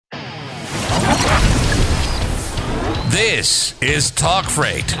This is Talk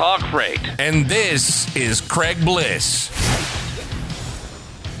Freight. Talk Freight. And this is Craig Bliss.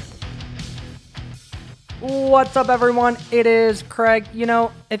 What's up, everyone? It is Craig. You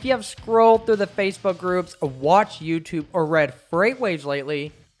know, if you have scrolled through the Facebook groups, watched YouTube, or read FreightWaves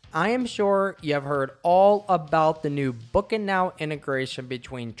lately, I am sure you have heard all about the new Booking Now integration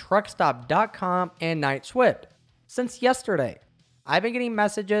between Truckstop.com and Knight-Swift. Since yesterday, I've been getting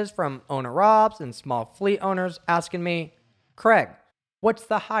messages from owner-ops and small fleet owners asking me, Craig, what's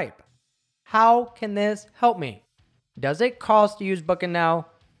the hype? How can this help me? Does it cost to use Booking Now?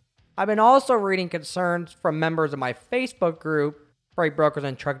 I've been also reading concerns from members of my Facebook group, Freight Brokers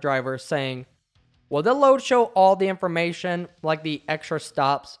and Truck Drivers, saying, will the load show all the information like the extra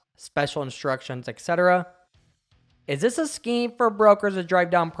stops, special instructions, etc.? Is this a scheme for brokers to drive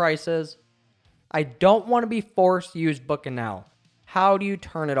down prices? I don't want to be forced to use Booking Now. How do you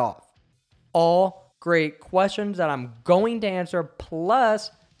turn it off? All great questions that I'm going to answer,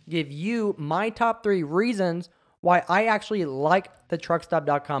 plus give you my top 3 reasons why I actually like the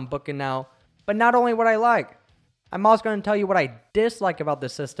Truckstop.com Booking Now. But not only what I like, I'm also going to tell you what I dislike about the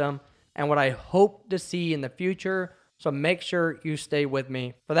system and what I hope to see in the future. So make sure you stay with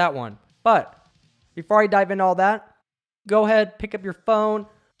me for that one. But before I dive into all that, go ahead, pick up your phone,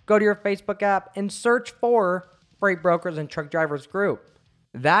 go to your Facebook app, and search for Freight Brokers and Truck Drivers group.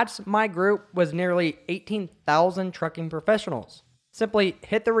 That's my group with nearly 18,000 trucking professionals. Simply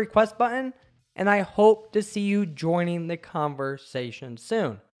hit the request button, and I hope to see you joining the conversation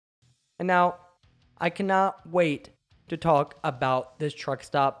soon. And now, I cannot wait to talk about this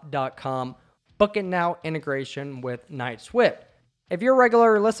Truckstop.com Booking Now integration with Knight-Swift. If you're a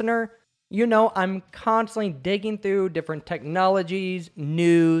regular listener, you know I'm constantly digging through different technologies,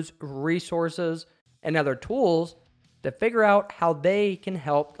 news, resources, and other tools to figure out how they can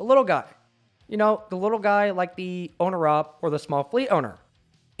help the little guy. You know, the little guy like the owner-op or the small fleet owner.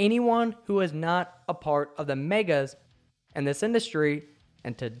 Anyone who is not a part of the megas in this industry.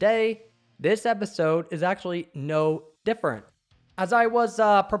 And today, this episode is actually no different. As I was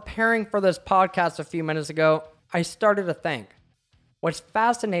preparing for this podcast a few minutes ago, I started to think. What's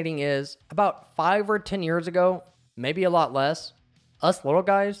fascinating is about 5 or 10 years ago, maybe a lot less, us little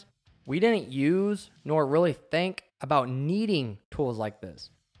guys, we didn't use nor really think about needing tools like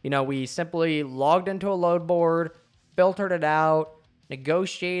this. You know, we simply logged into a load board, filtered it out,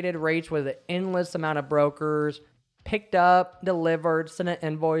 negotiated rates with an endless amount of brokers, picked up, delivered, sent an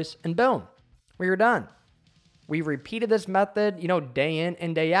invoice, and boom, we were done. We repeated this method, day in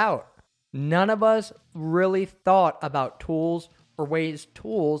and day out. None of us really thought about tools or ways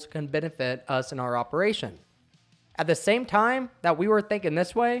tools can benefit us in our operation. At the same time that we were thinking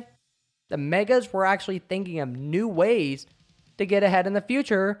this way, the megas were actually thinking of new ways to get ahead in the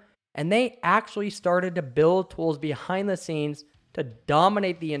future, and they actually started to build tools behind the scenes to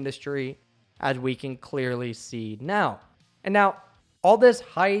dominate the industry, as we can clearly see now. And now, all this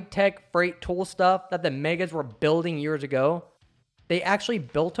high-tech freight tool stuff that the megas were building years ago, they actually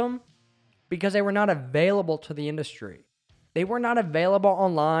built them because they were not available to the industry. They were not available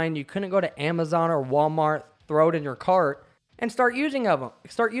online. You couldn't go to Amazon or Walmart, throw it in your cart, and start using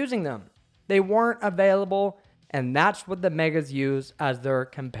them. They weren't available, and that's what the megas use as their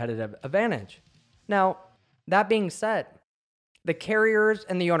competitive advantage. Now, that being said, the carriers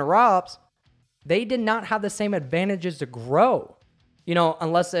and the owner-ops, they did not have the same advantages to grow.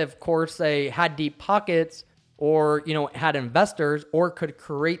 Unless, of course, they had deep pockets or, had investors or could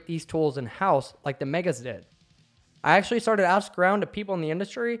create these tools in-house like the megas did. I actually started asking around to people in the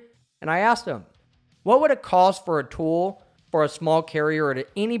industry, and I asked them, what would it cost for a tool for a small carrier or to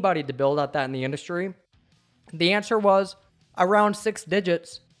anybody to build out that in the industry? The answer was around 6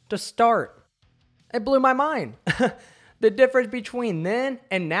 digits to start. It blew my mind. The difference between then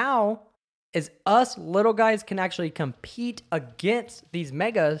and now is us little guys can actually compete against these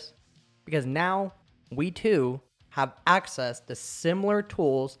megas because now we too have access to similar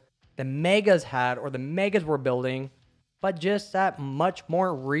tools the megas had or the megas were building, but just at much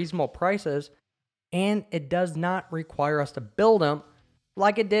more reasonable prices. And it does not require us to build them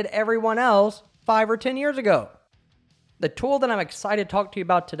like it did everyone else 5 or 10 years ago. The tool that I'm excited to talk to you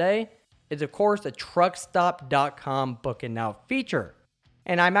about today is, of course, the Truckstop.com Booking Now feature.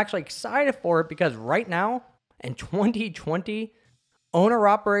 And I'm actually excited for it because right now, in 2020,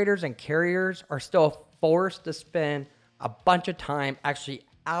 owner-operators and carriers are still forced to spend a bunch of time, actually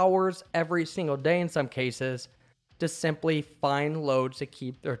hours every single day in some cases, to simply find loads to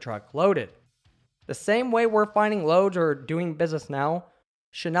keep their truck loaded. The same way we're finding loads or doing business now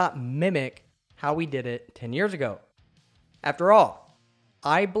should not mimic how we did it 10 years ago. After all,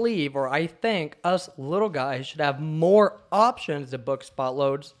 I believe, or I think, us little guys should have more options to book spot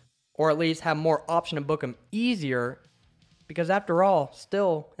loads, or at least have more option to book them easier, because after all,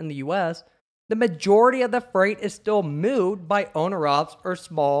 still in the US, the majority of the freight is still moved by owner-ops or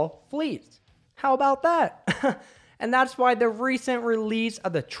small fleets. How about that? And that's why the recent release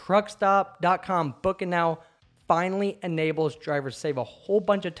of the truckstop.com Book and Now finally enables drivers to save a whole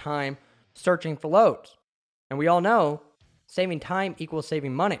bunch of time searching for loads. And we all know saving time equals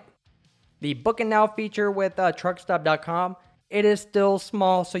saving money. The Book and Now feature with truckstop.com, it is still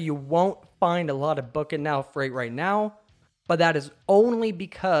small, so you won't find a lot of Book and Now freight right now, but that is only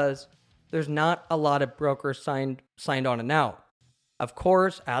because there's not a lot of brokers signed on it now. Of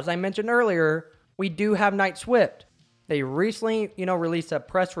course, as I mentioned earlier, we do have Knight-Swift. They recently, released a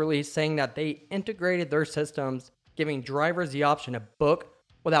press release saying that they integrated their systems, giving drivers the option to book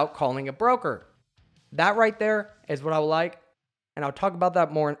without calling a broker. That right there is what I would like, and I'll talk about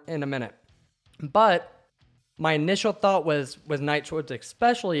that more in a minute. But my initial thought was Knight-Swift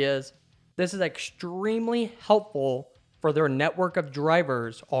especially is this is extremely helpful for their network of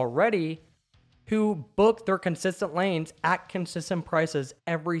drivers already who book their consistent lanes at consistent prices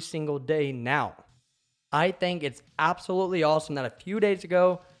every single day now. I think it's absolutely awesome that a few days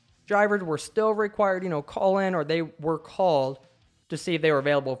ago, drivers were still required, call in, or they were called to see if they were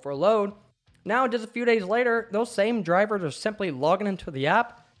available for a load. Now, just a few days later, those same drivers are simply logging into the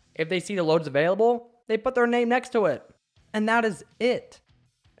app. If they see the loads available, they put their name next to it. And that is it.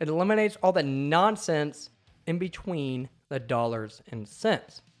 It eliminates all the nonsense in between the dollars and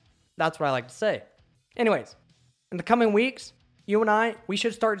cents. That's what I like to say. Anyways, in the coming weeks, you and I, we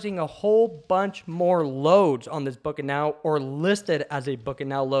should start seeing a whole bunch more loads on this Book and Now, or listed as a Book and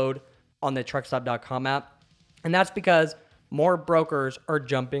Now load on the truckstop.com app. And that's because more brokers are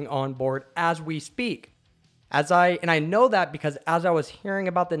jumping on board as we speak. I know that because as I was hearing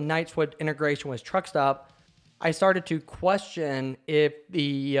about the Knight-Swift integration with Truckstop, I started to question if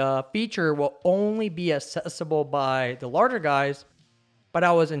the feature will only be accessible by the larger guys. But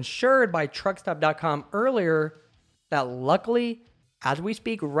I was assured by truckstop.com earlier that luckily, as we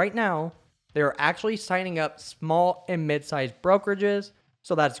speak right now, they're actually signing up small and mid-sized brokerages.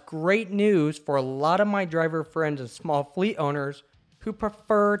 So that's great news for a lot of my driver friends and small fleet owners who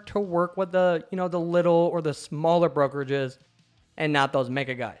prefer to work with the little or the smaller brokerages and not those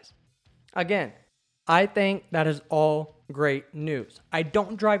mega guys. Again, I think that is all great news. I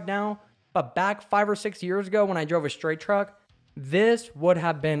don't drive now, but back 5 or 6 years ago when I drove a straight truck, this would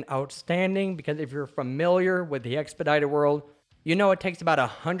have been outstanding, because if you're familiar with the expedited world, it takes about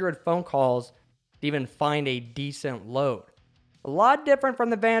 100 phone calls to even find a decent load. A lot different from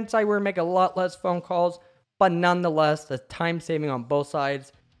the van side where we make a lot less phone calls, but nonetheless, the time saving on both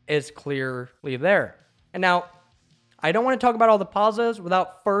sides is clearly there. And now, I don't want to talk about all the positives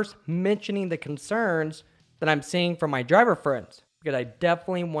without first mentioning the concerns that I'm seeing from my driver friends, because I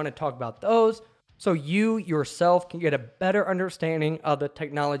definitely want to talk about those so you yourself can get a better understanding of the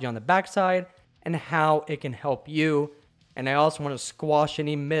technology on the backside and how it can help you. And I also want to squash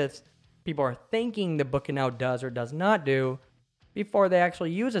any myths people are thinking the Book and Now does or does not do before they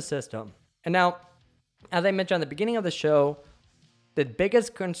actually use a system. And now, as I mentioned at the beginning of the show, the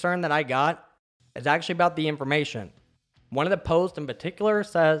biggest concern that I got is actually about the information. One of the posts in particular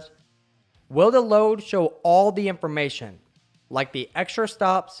says, will the load show all the information, like the extra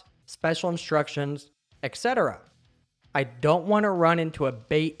stops, special instructions, etc.? I don't want to run into a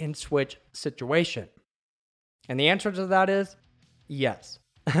bait and switch situation. And the answer to that is yes.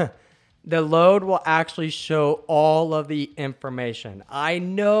 The load will actually show all of the information. I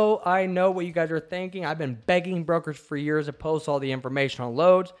know what you guys are thinking. I've been begging brokers for years to post all the information on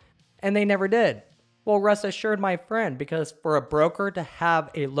loads, and they never did. Well, rest assured, my friend, because for a broker to have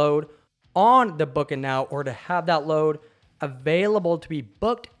a load on the Book and Now, or to have that load available to be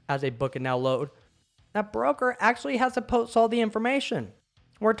booked as a Book and Now load, that broker actually has to post all the information.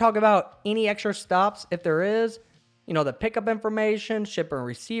 We're talking about any extra stops, if there is, the pickup information, shipper and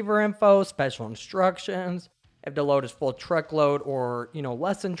receiver info, special instructions, if the load is full truckload or,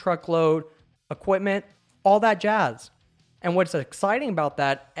 less than truckload, equipment, all that jazz. And what's exciting about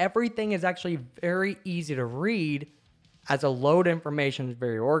that, everything is actually very easy to read, as the load information is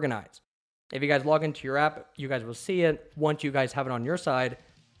very organized. If you guys log into your app, you guys will see it once you guys have it on your side.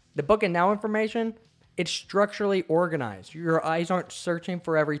 The Book and Now information, it's structurally organized. Your eyes aren't searching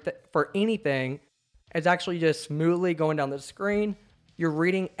for anything. It's actually just smoothly going down the screen. You're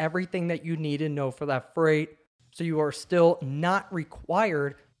reading everything that you need to know for that freight. So you are still not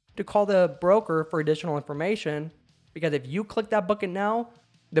required to call the broker for additional information, because if you click that Book and Now,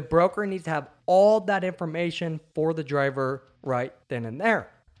 the broker needs to have all that information for the driver right then and there.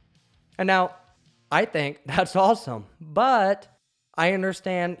 And now, I think that's awesome, but I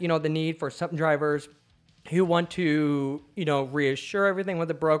understand, the need for some drivers who want to, reassure everything with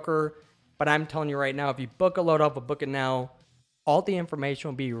the broker. But I'm telling you right now, if you book a load off of Book It Now, all the information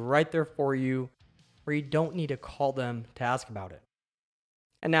will be right there for you, where you don't need to call them to ask about it.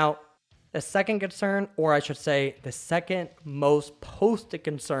 And now, the second concern, or I should say, the second most posted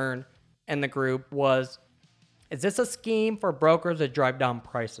concern in the group was, is this a scheme for brokers to drive down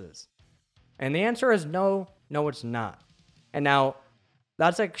prices? And the answer is no, it's not. And now,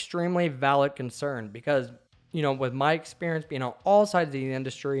 that's an extremely valid concern because, with my experience being on all sides of the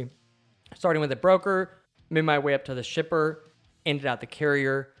industry, starting with the broker, made my way up to the shipper, ended at the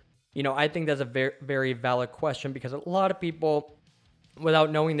carrier, I think that's a very, very valid question because a lot of people,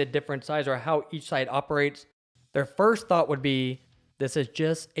 without knowing the different sides or how each side operates, their first thought would be, this is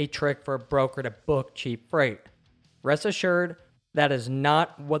just a trick for a broker to book cheap freight. Rest assured, that is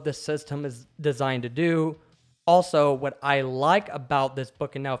not what the system is designed to do. Also, what I like about this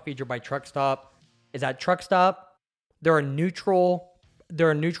Book It Now feature by Truckstop is that Truckstop, they're a neutral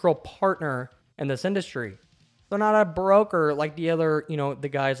partner in this industry. They're not a broker like the other, the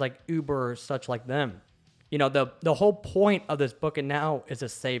guys like Uber or such like them. The whole point of this Book It Now is to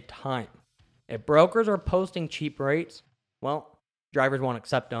save time. If brokers are posting cheap rates, well, drivers won't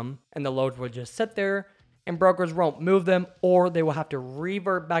accept them and the loads will just sit there and brokers won't move them, or they will have to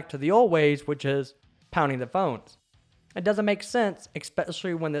revert back to the old ways, which is pounding the phones. It doesn't make sense,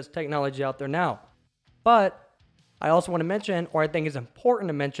 especially when there's technology out there now. But I also want to mention, or I think it's important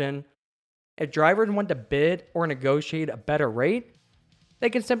to mention, if drivers want to bid or negotiate a better rate, they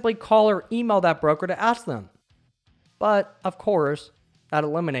can simply call or email that broker to ask them. But, of course, that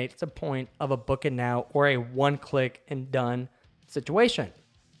eliminates the point of a Book It Now or a one-click and done situation.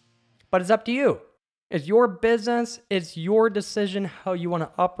 But it's up to you. It's your business. It's your decision how you want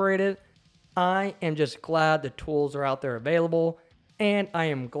to operate it. I am just glad the tools are out there available. And I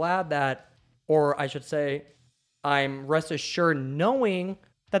am glad that, or I should say, I'm rest assured knowing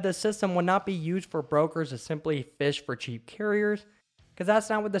that the system will not be used for brokers to simply fish for cheap carriers, because that's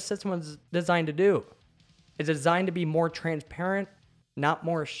not what the system was designed to do. It's designed to be more transparent, not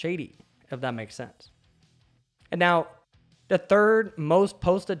more shady, if that makes sense. And now, the third most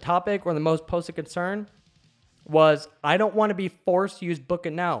posted topic or the most posted concern was, I don't want to be forced to use Book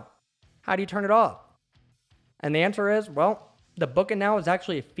It Now. How do you turn it off? And the answer is, well, the Book It Now is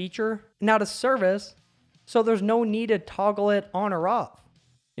actually a feature, not a service, so there's no need to toggle it on or off.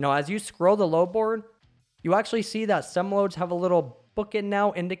 As you scroll the load board, you actually see that some loads have a little Book It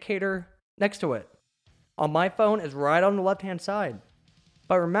Now indicator next to it. On my phone, it's right on the left-hand side.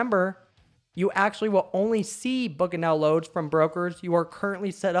 But remember, you actually will only see Book It Now loads from brokers you are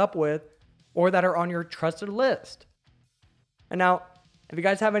currently set up with or that are on your trusted list. And now, if you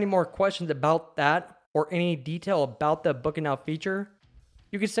guys have any more questions about that or any detail about the Book It Now feature,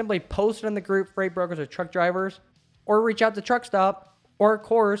 you can simply post it in the group Freight Brokers or Truck Drivers, or reach out to Truckstop, or of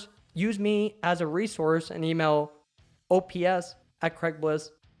course, use me as a resource and email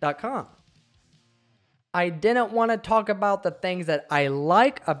ops@craigbliss.com. I didn't want to talk about the things that I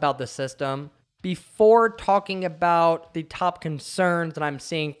like about the system before talking about the top concerns that I'm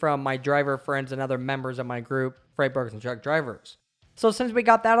seeing from my driver friends and other members of my group, Freight Brokers and Truck Drivers. So since we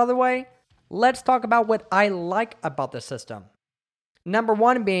got that out of the way, let's talk about what I like about the system. Number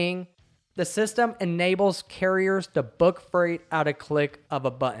one being, the system enables carriers to book freight at a click of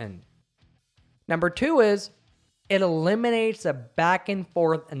a button. Number two is, it eliminates the back and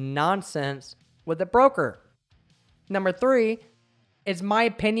forth nonsense with the broker. Number three, it's my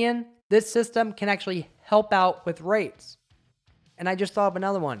opinion, this system can actually help out with rates. And I just thought of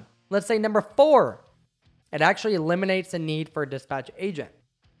another one. Let's say number four, it actually eliminates the need for a dispatch agent.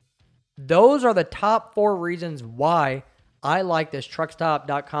 Those are the top four reasons why I like this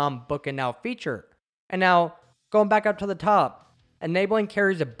Truckstop.com Book It Now feature. And now, going back up to the top, enabling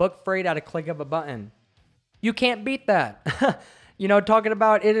carriers to book freight at a click of a button. You can't beat that. Talking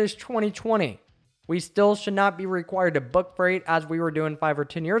about it is 2020. We still should not be required to book freight as we were doing 5 or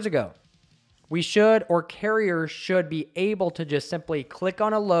 10 years ago. We should, or carriers should, be able to just simply click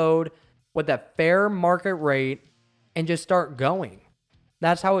on a load with a fair market rate and just start going.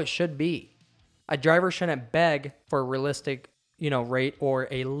 That's how it should be. A driver shouldn't beg for a realistic, rate or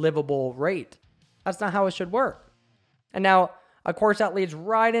a livable rate. That's not how it should work. And now, of course, that leads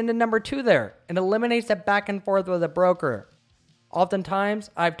right into number two there. It eliminates the back and forth with a broker.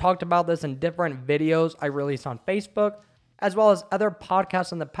 Oftentimes, I've talked about this in different videos I released on Facebook, as well as other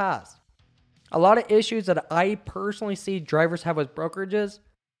podcasts in the past. A lot of issues that I personally see drivers have with brokerages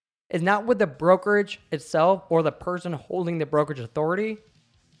is not with the brokerage itself or the person holding the brokerage authority.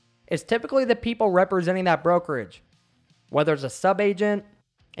 It's typically the people representing that brokerage, whether it's a sub-agent,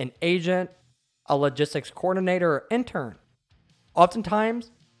 an agent, a logistics coordinator, or intern.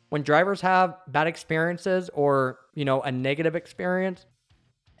 Oftentimes, when drivers have bad experiences or, a negative experience,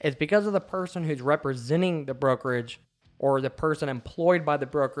 it's because of the person who's representing the brokerage or the person employed by the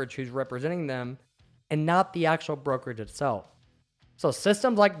brokerage who's representing them and not the actual brokerage itself. So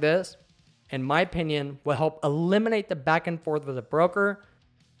systems like this, in my opinion, will help eliminate the back and forth with the broker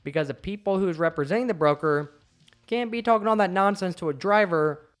because the people who's representing the broker can't be talking all that nonsense to a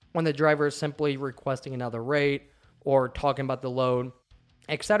driver when the driver is simply requesting another rate or talking about the load,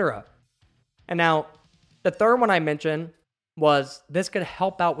 etc. And now, the third one I mentioned was this could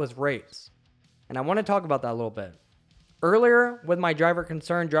help out with rates. And I want to talk about that a little bit. Earlier, with my driver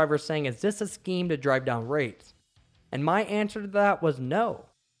concern, drivers saying, is this a scheme to drive down rates? And my answer to that was no.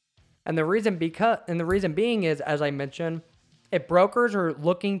 And the reason being is, as I mentioned, if brokers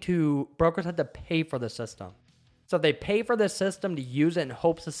have to pay for the system. So if they pay for the system to use it in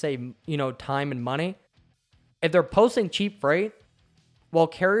hopes to save, time and money, if they're posting cheap freight, well,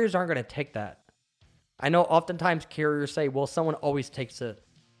 carriers aren't going to take that. I know oftentimes carriers say, well, someone always takes it.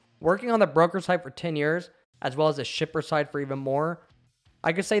 Working on the broker side for 10 years, as well as the shipper side for even more,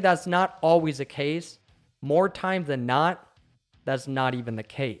 I could say that's not always the case. More times than not, that's not even the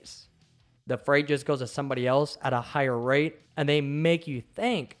case. The freight just goes to somebody else at a higher rate, and they make you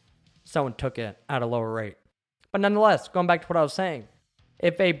think someone took it at a lower rate. But nonetheless, going back to what I was saying,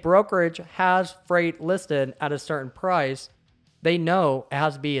 if a brokerage has freight listed at a certain price, they know it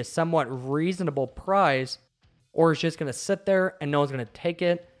has to be a somewhat reasonable price, or it's just going to sit there and no one's going to take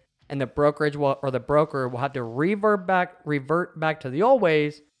it, and the broker will have to revert back to the old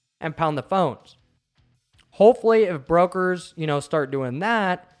ways and pound the phones. Hopefully, if brokers, start doing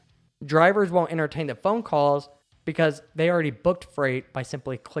that, drivers won't entertain the phone calls because they already booked freight by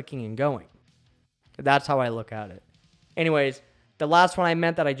simply clicking and going. That's how I look at it. Anyways, the last one I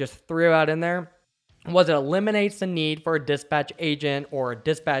meant that I just threw out in there was it eliminates the need for a dispatch agent or a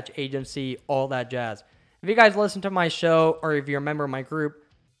dispatch agency, all that jazz. If you guys listen to my show or if you're a member of my group,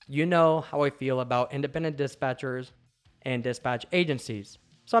 you know how I feel about independent dispatchers and dispatch agencies.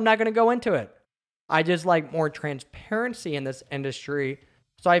 So I'm not going to go into it. I just like more transparency in this industry.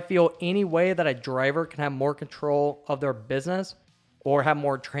 So I feel any way that a driver can have more control of their business or have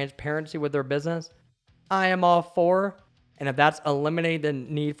more transparency with their business, I am all for. And if that's eliminating the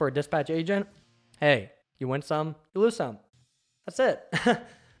need for a dispatch agent, hey, you win some, you lose some. That's it.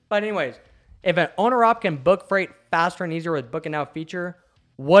 But anyways, if an owner-op can book freight faster and easier with Booking Now feature,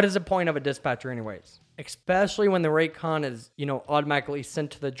 what is the point of a dispatcher anyways? Especially when the rate con is, automatically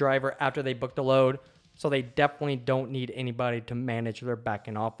sent to the driver after they book the load. So they definitely don't need anybody to manage their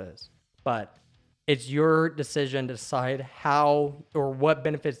back-end office. But it's your decision to decide how or what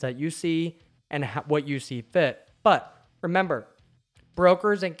benefits that you see and what you see fit. But remember,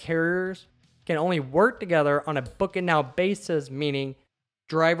 brokers and carriers can only work together on a Booking Now basis, meaning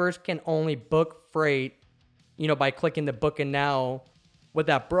drivers can only book freight, by clicking the Booking Now with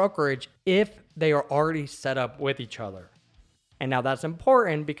that brokerage if they are already set up with each other. And now that's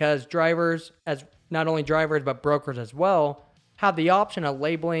important because drivers, as not only drivers but brokers as well, have the option of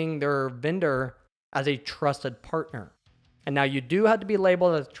labeling their vendor as a trusted partner. And now you do have to be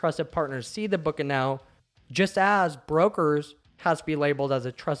labeled as a trusted partner to see the Booking Now, just as brokers has to be labeled as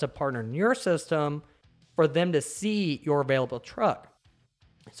a trusted partner in your system for them to see your available truck.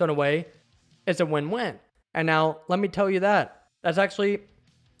 So in a way, it's a win-win. And now let me tell you that's actually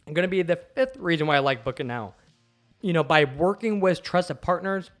going to be the fifth reason why I like Booking Now. By working with trusted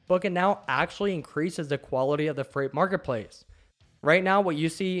partners, Booking Now actually increases the quality of the freight marketplace. Right now, what you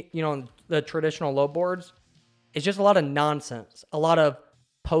see, the traditional load boards, is just a lot of nonsense, a lot of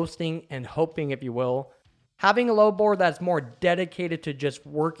posting and hoping, if you will. Having a load board that's more dedicated to just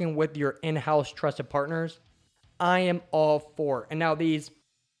working with your in-house trusted partners, I am all for. And now these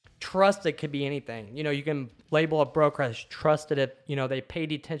trusted could be anything. You can label a broker as trusted if, they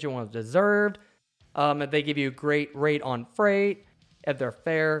paid attention when it's deserved, if they give you a great rate on freight, if they're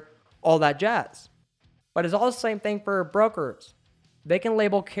fair, all that jazz. But it's all the same thing for brokers. They can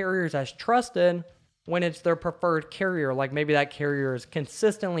label carriers as trusted when it's their preferred carrier. Like maybe that carrier is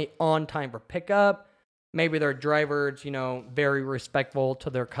consistently on time for pickup. Maybe their drivers, very respectful to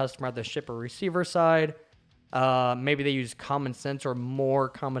their customer at the shipper receiver side. Maybe they use common sense or more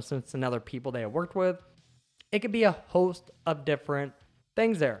common sense than other people they have worked with. It could be a host of different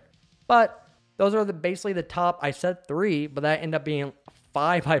things there. But those are basically the top. I said 3, but that ended up being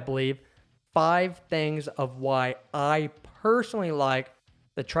 5, I believe. 5 things of why I personally like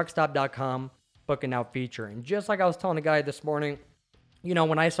the the truckstop.com book and now feature. And just like I was telling a guy this morning,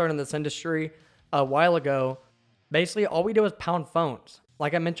 when I started in this industry a while ago, basically all we do is pound phones.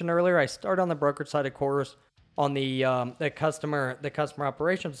 Like I mentioned earlier, I started on the brokerage side, of course, on the customer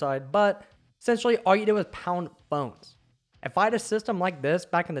operations side, but essentially all you do is pound phones. If I had a system like this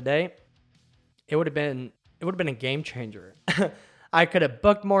back in the day, it would have been a game changer. I could have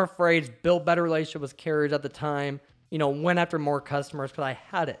booked more freights, built better relationship with carriers at the time, went after more customers because I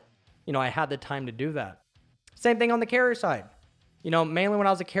had it. I had the time to do that. Same thing on the carrier side. Mainly when I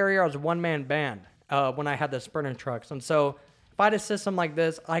was a carrier, I was a one-man band when I had the Sprinter trucks. And so if I had a system like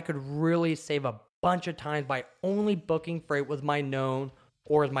this, I could really save a bunch of time by only booking freight with my known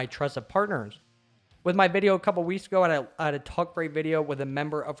or as my trusted partners. With my video a couple weeks ago, I had a Talk Freight video with a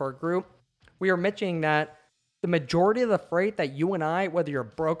member of our group. We were mentioning that the majority of the freight that you and I, whether you're a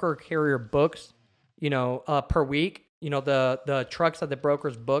broker or carrier, books, per week, the trucks that the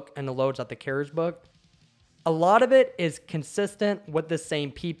brokers book and the loads that the carriers book, a lot of it is consistent with the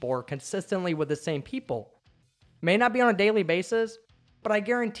same people or consistently with the same people. May not be on a daily basis, but I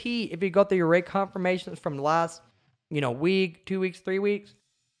guarantee if you go through your rate confirmations from the last, week, 2 weeks, 3 weeks,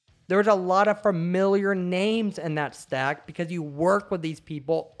 there's a lot of familiar names in that stack because you work with these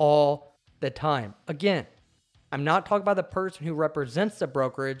people all the time. Again, I'm not talking about the person who represents the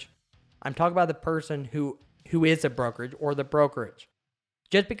brokerage. I'm talking about the person who is a brokerage or the brokerage.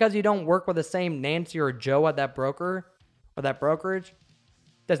 Just because you don't work with the same Nancy or Joe at that broker or that brokerage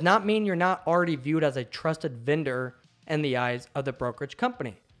does not mean you're not already viewed as a trusted vendor in the eyes of the brokerage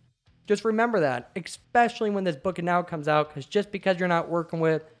company. Just remember that, especially when this book and now comes out, because just because you're not working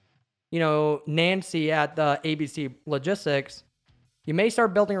with, Nancy at the ABC Logistics, you may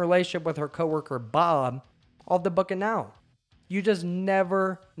start building a relationship with her coworker Bob of the book and now. You just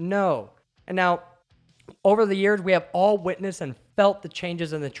never know. And now, over the years, we have all witnessed and felt the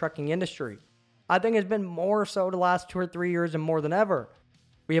changes in the trucking industry. I think it's been more so the last 2 or 3 years and more than ever.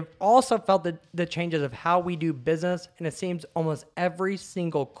 We have also felt the changes of how we do business, and it seems almost every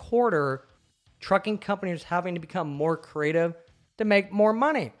single quarter, trucking companies are having to become more creative to make more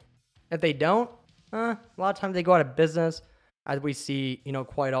money. If they don't, a lot of times they go out of business, as we see,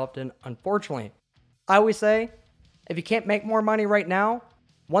 quite often, unfortunately. I always say, if you can't make more money right now,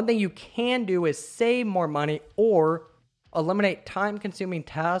 one thing you can do is save more money or eliminate time-consuming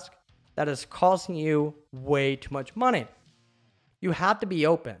tasks that is costing you way too much money. You have to be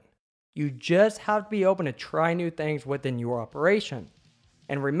open. You just have to be open to try new things within your operation.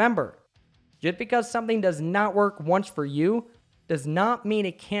 And remember, just because something does not work once for you does not mean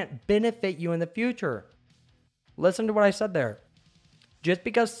it can't benefit you in the future. Listen to what I said there. Just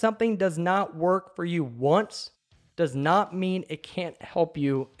because something does not work for you once does not mean it can't help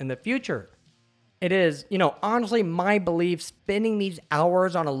you in the future. It is, honestly my belief, spending these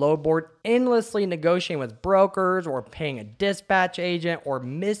hours on a load board, endlessly negotiating with brokers or paying a dispatch agent or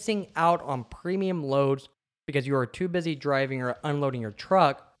missing out on premium loads because you are too busy driving or unloading your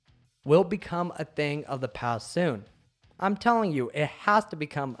truck will become a thing of the past soon. I'm telling you, it has to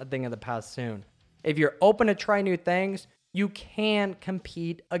become a thing of the past soon. If you're open to try new things, you can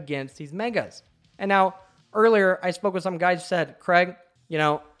compete against these megas. And now, earlier, I spoke with some guys who said, Craig,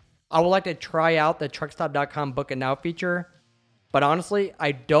 I would like to try out the truckstop.com book and now feature, but honestly,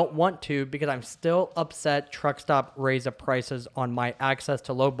 I don't want to because I'm still upset Truckstop raised the prices on my access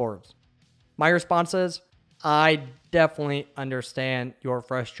to load boards. My response is, I definitely understand your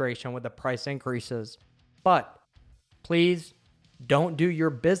frustration with the price increases, but please don't do your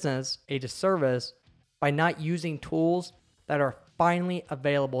business a disservice by not using tools that are finally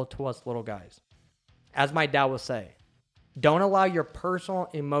available to us little guys. As my dad would say, don't allow your personal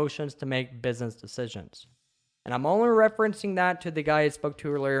emotions to make business decisions. And I'm only referencing that to the guy I spoke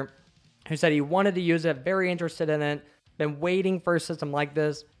to earlier who said he wanted to use it, very interested in it, been waiting for a system like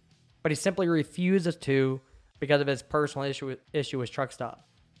this, but he simply refuses to because of his personal issue with Truckstop.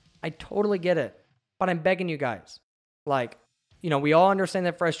 I totally get it, but I'm begging you guys, we all understand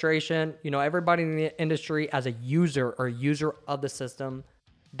that frustration. Everybody in the industry as a user of the system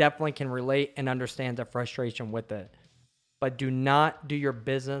definitely can relate and understand the frustration with it. But do not do your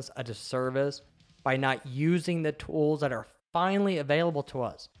business a disservice by not using the tools that are finally available to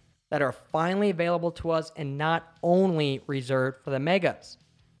us, and not only reserved for the megas.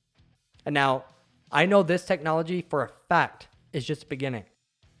 And now, I know this technology for a fact is just beginning.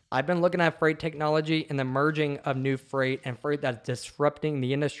 I've been looking at freight technology and the merging of new freight and freight that's disrupting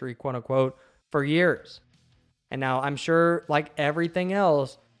the industry, quote unquote, for years. And now I'm sure, like everything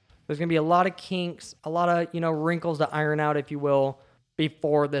else, there's going to be a lot of kinks, a lot of, wrinkles to iron out, if you will,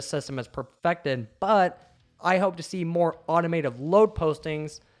 before this system is perfected. But I hope to see more automated load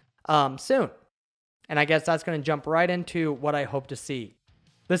postings soon. And I guess that's going to jump right into what I hope to see.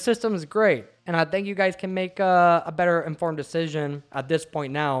 The system is great, and I think you guys can make a better informed decision at this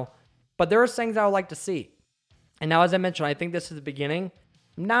point now. But there are things I would like to see. And now, as I mentioned, I think this is the beginning.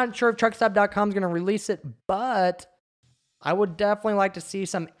 I'm not sure if truckstop.com is going to release it, but I would definitely like to see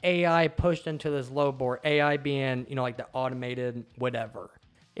some AI pushed into this load board. AI being, like the automated whatever.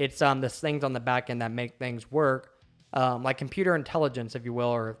 It's the things on the back end that make things work, like computer intelligence, if you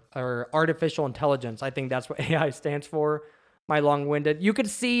will, or artificial intelligence. I think that's what AI stands for. My long-winded. You could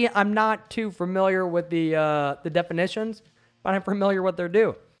see I'm not too familiar with the definitions, but I'm familiar with what they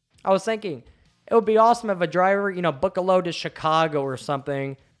do. I was thinking it would be awesome if a driver, book a load to Chicago or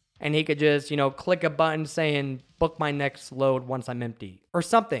something, and he could just, click a button saying, book my next load once I'm empty or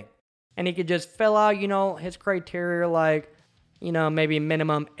something. And he could just fill out, his criteria like, maybe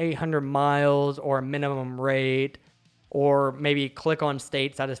minimum 800 miles or a minimum rate, or maybe click on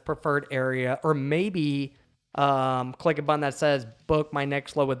states at his preferred area, or maybe click a button that says book my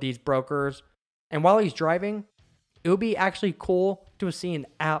next load with these brokers. And while he's driving, it would be actually cool to see an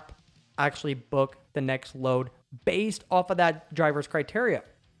app actually book the next load based off of that driver's criteria.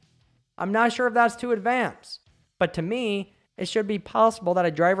 I'm not sure if that's too advanced, but to me, it should be possible that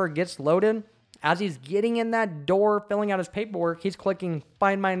a driver gets loaded. As he's getting in that door, filling out his paperwork, he's clicking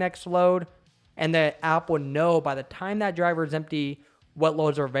find my next load, and the app will know by the time that driver is empty what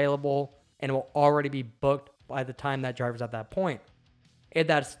loads are available, and it will already be booked by the time that driver's at that point. If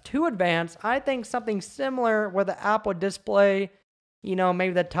that's too advanced, I think something similar where the app would display,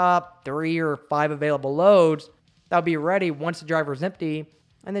 maybe the top 3 or 5 available loads that'll be ready once the driver's empty,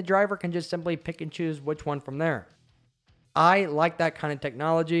 and the driver can just simply pick and choose which one from there. I like that kind of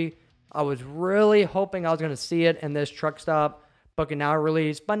technology. I was really hoping I was going to see it in this Truck Stop Book It Now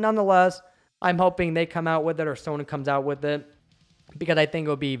release, but nonetheless, I'm hoping they come out with it or someone comes out with it, because I think it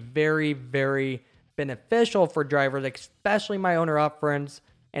would be very, very beneficial for drivers, especially my owner-op friends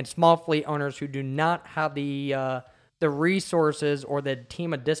and small fleet owners who do not have the resources or the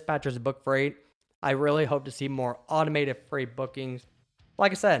team of dispatchers to book freight. I really hope to see more automated freight bookings.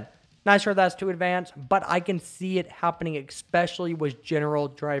 Like I said, not sure that's too advanced, but I can see it happening, especially with general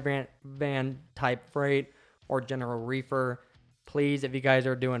dry van type freight or general reefer. Please, if you guys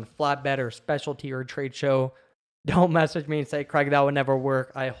are doing flatbed or specialty or trade show, don't message me and say, Craig, that would never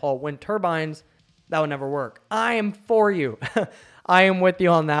work. I haul wind turbines. That would never work. I am for you. I am with you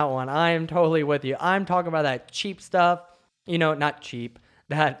on that one. I am totally with you. I'm talking about that cheap stuff. Not cheap,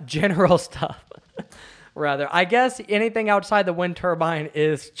 that general stuff. Rather, I guess anything outside the wind turbine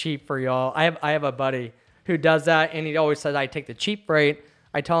is cheap for y'all. I have a buddy who does that, and he always says, I take the cheap freight.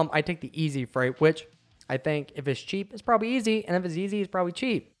 I tell him I take the easy freight, which I think if it's cheap, it's probably easy, and if it's easy, it's probably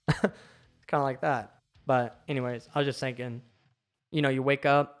cheap. It's kind of like that. But anyways, I was just thinking, you wake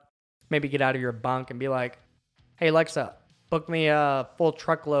up, maybe get out of your bunk and be like, hey, Alexa, book me a full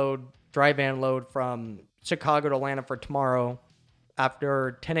truckload, dry van load from Chicago to Atlanta for tomorrow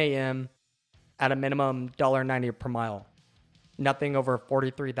after 10 a.m. at a minimum $1.90 per mile. Nothing over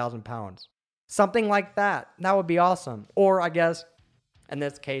 43,000 pounds. Something like that. That would be awesome. Or I guess in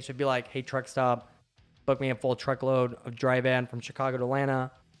this case, it'd be like, hey, truck stop, book me a full truckload of dry van from Chicago to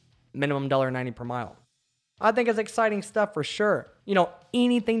Atlanta, minimum $1.90 per mile. I think it's exciting stuff for sure.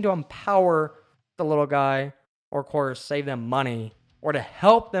 Anything to empower the little guy, or of course, save them money, or to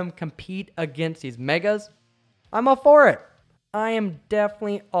help them compete against these megas. I'm all for it. I am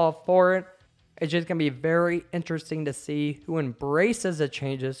definitely all for it. It's just going to be very interesting to see who embraces the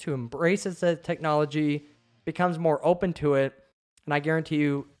changes, who embraces the technology, becomes more open to it. And I guarantee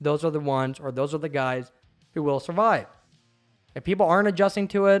you, those are the ones, or those are the guys who will survive. If people aren't adjusting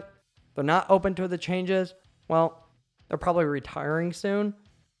to it, they're not open to the changes, well, they're probably retiring soon,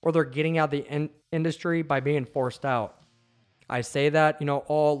 or they're getting out of the industry by being forced out. I say that,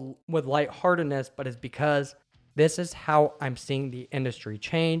 all with lightheartedness, but it's because this is how I'm seeing the industry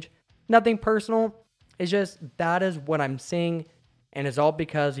change. Nothing personal. It's just that is what I'm seeing, and it's all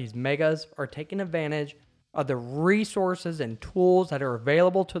because these megas are taking advantage of the resources and tools that are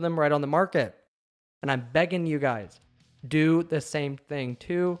available to them right on the market. And I'm begging you guys, do the same thing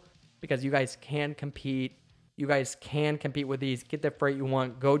too, because you guys can compete. You guys can compete with these. Get the freight you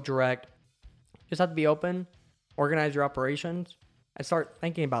want. Go direct. Just have to be open, organize your operations, and start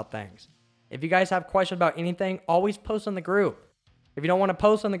thinking about things. If you guys have questions about anything, always post on the group. If you don't want to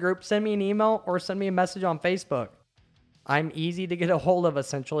post on the group, send me an email or send me a message on Facebook. I'm easy to get a hold of,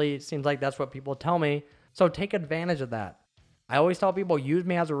 essentially. It seems like that's what people tell me. So take advantage of that. I always tell people, use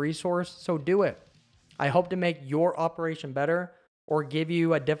me as a resource, so do it. I hope to make your operation better, or give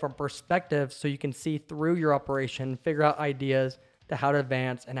you a different perspective so you can see through your operation, figure out ideas to how to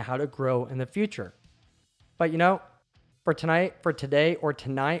advance and how to grow in the future. But for today, or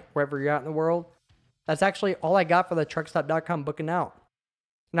tonight, wherever you're at in the world, that's actually all I got for the truckstop.com booking out.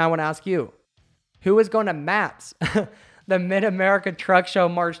 Now I want to ask you, who is going to MATS, the Mid-America Truck Show,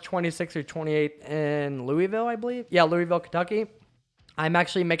 March 26th through 28th in Louisville, I believe? Yeah, Louisville, Kentucky. I'm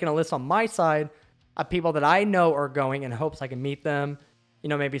actually making a list on my side of people that I know are going in hopes I can meet them,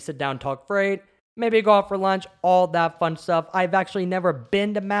 maybe sit down, talk freight, maybe go out for lunch, all that fun stuff. I've actually never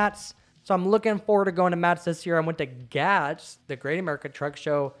been to MATS, so I'm looking forward to going to MATS this year. I went to GATS, the Great America Truck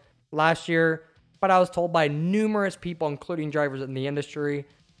Show, last year, but I was told by numerous people, including drivers in the industry,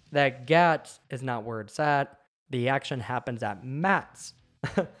 that GATS is not where it's at. The action happens at MATS.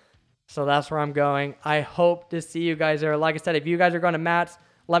 So that's where I'm going. I hope to see you guys there. Like I said, if you guys are going to MATS,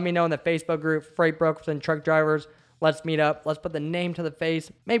 let me know in the Facebook group, Freight Brokers and Truck Drivers. Let's meet up. Let's put the name to the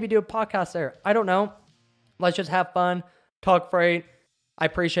face. Maybe do a podcast there. I don't know. Let's just have fun, talk freight. I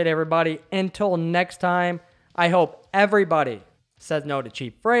appreciate everybody. Until next time, I hope everybody says no to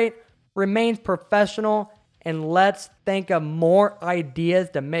cheap freight, remains professional, and let's think of more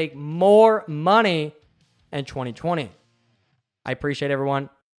ideas to make more money in 2020. I appreciate everyone.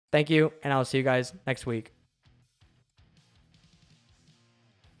 Thank you, and I'll see you guys next week.